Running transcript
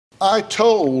I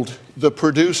told the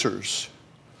producers,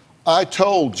 I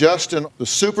told Justin, the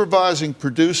supervising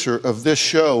producer of this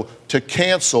show, to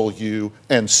cancel you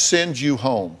and send you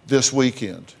home this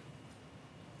weekend.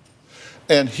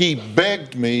 And he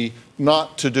begged me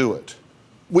not to do it.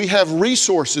 We have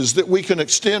resources that we can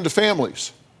extend to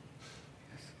families,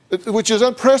 which is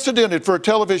unprecedented for a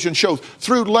television show.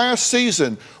 Through last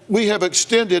season, we have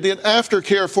extended in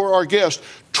aftercare for our guests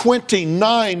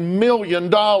 $29 million in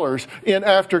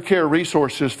aftercare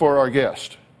resources for our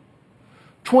guests.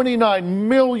 $29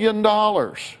 million.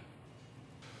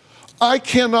 I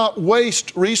cannot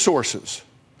waste resources.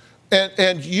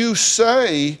 And you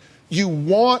say you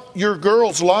want your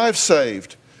girls' lives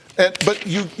saved. But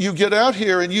you get out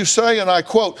here and you say, and I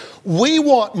quote, "We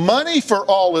want money for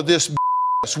all of this.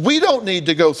 We don't need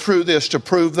to go through this to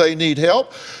prove they need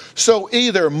help. So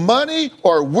either money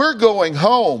or we're going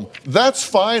home." That's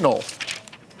final.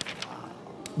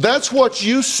 That's what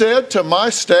you said to my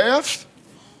staff?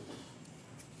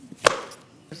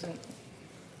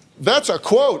 That's a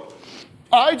quote.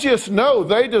 I just know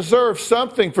they deserve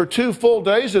something for 2 full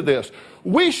days of this.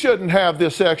 We shouldn't have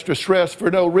this extra stress for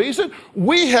no reason.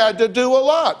 We had to do a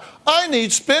lot. I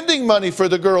need spending money for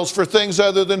the girls for things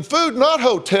other than food, not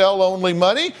hotel-only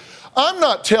money. I'm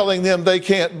not telling them they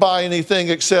can't buy anything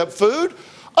except food.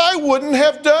 I wouldn't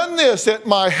have done this at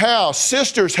my house,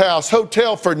 sister's house,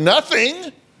 hotel for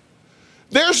nothing.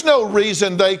 There's no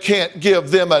reason they can't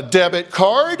give them a debit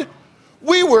card.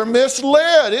 We were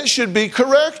misled. It should be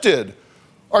corrected.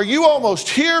 Are you almost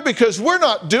here? Because we're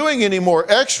not doing any more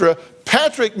extra.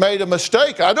 Patrick made a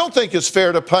mistake. I don't think it's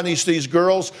fair to punish these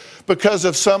girls because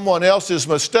of someone else's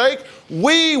mistake.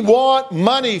 We want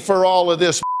money for all of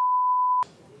this.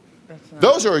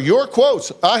 Those are your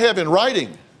quotes I have in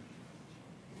writing.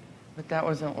 But that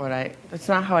wasn't what that's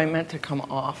not how I meant to come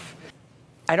off.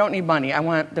 I don't need money. I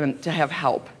want them to have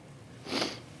help.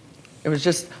 It was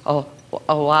just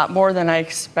a lot more than I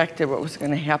expected what was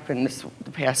going to happen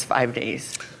the past 5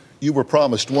 days. You were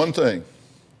promised one thing.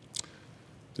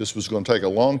 This was going to take a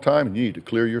long time and you need to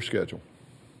clear your schedule.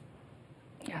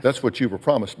 Yes. That's what you were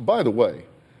promised. By the way,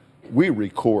 we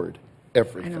record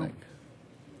everything. I know.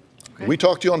 Okay. We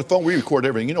talk to you on the phone, we record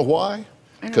everything. You know why?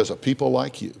 Because of people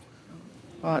like you.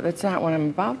 Well, that's not what I'm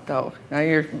about, though. Now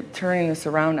you're turning this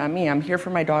around on me. I'm here for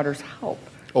my daughter's help.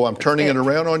 Oh, I'm turning it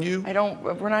around on you?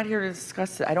 We're not here to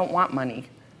discuss it. I don't want money.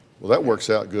 Well, that works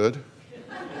out good.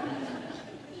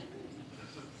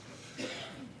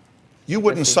 You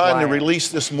wouldn't sign the release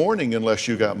this morning unless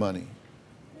you got money.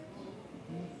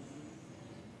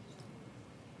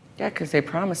 Yeah, because they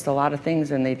promised a lot of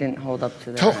things and they didn't hold up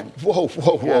to their end. Whoa,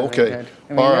 Yeah, okay.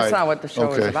 I mean, that's not what the show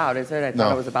is about, is it? I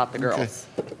thought it was about the girls.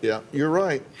 Okay. Yeah, you're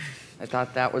right. I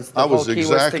thought that was the whole key,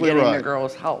 was to getting the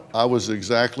girls help. I was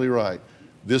exactly right.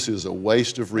 This is a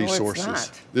waste of resources. No, it's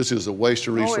not. This is a waste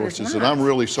of resources. No, it is and not. I'm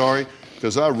really sorry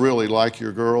because I really like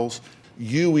your girls.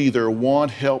 You either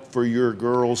want help for your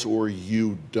girls or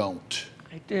you don't.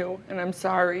 I do, and I'm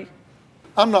sorry.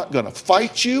 I'm not going to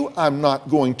fight you. I'm not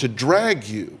going to drag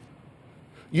you.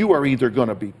 You are either going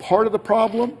to be part of the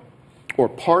problem or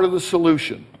part of the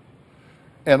solution.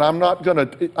 And I'm not going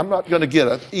to get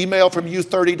an email from you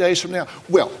 30 days from now.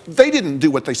 Well, they didn't do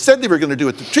what they said they were going to do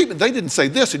at the treatment. They didn't say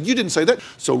this and you didn't say that.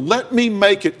 So let me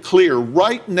make it clear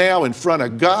right now in front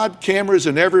of God, cameras,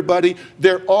 and everybody,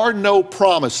 there are no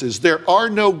promises. There are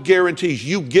no guarantees.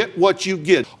 You get what you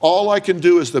get. All I can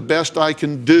do is the best I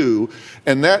can do.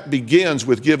 And that begins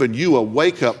with giving you a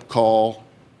wake-up call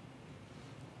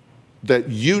that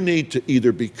you need to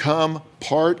either become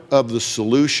part of the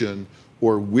solution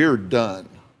or we're done.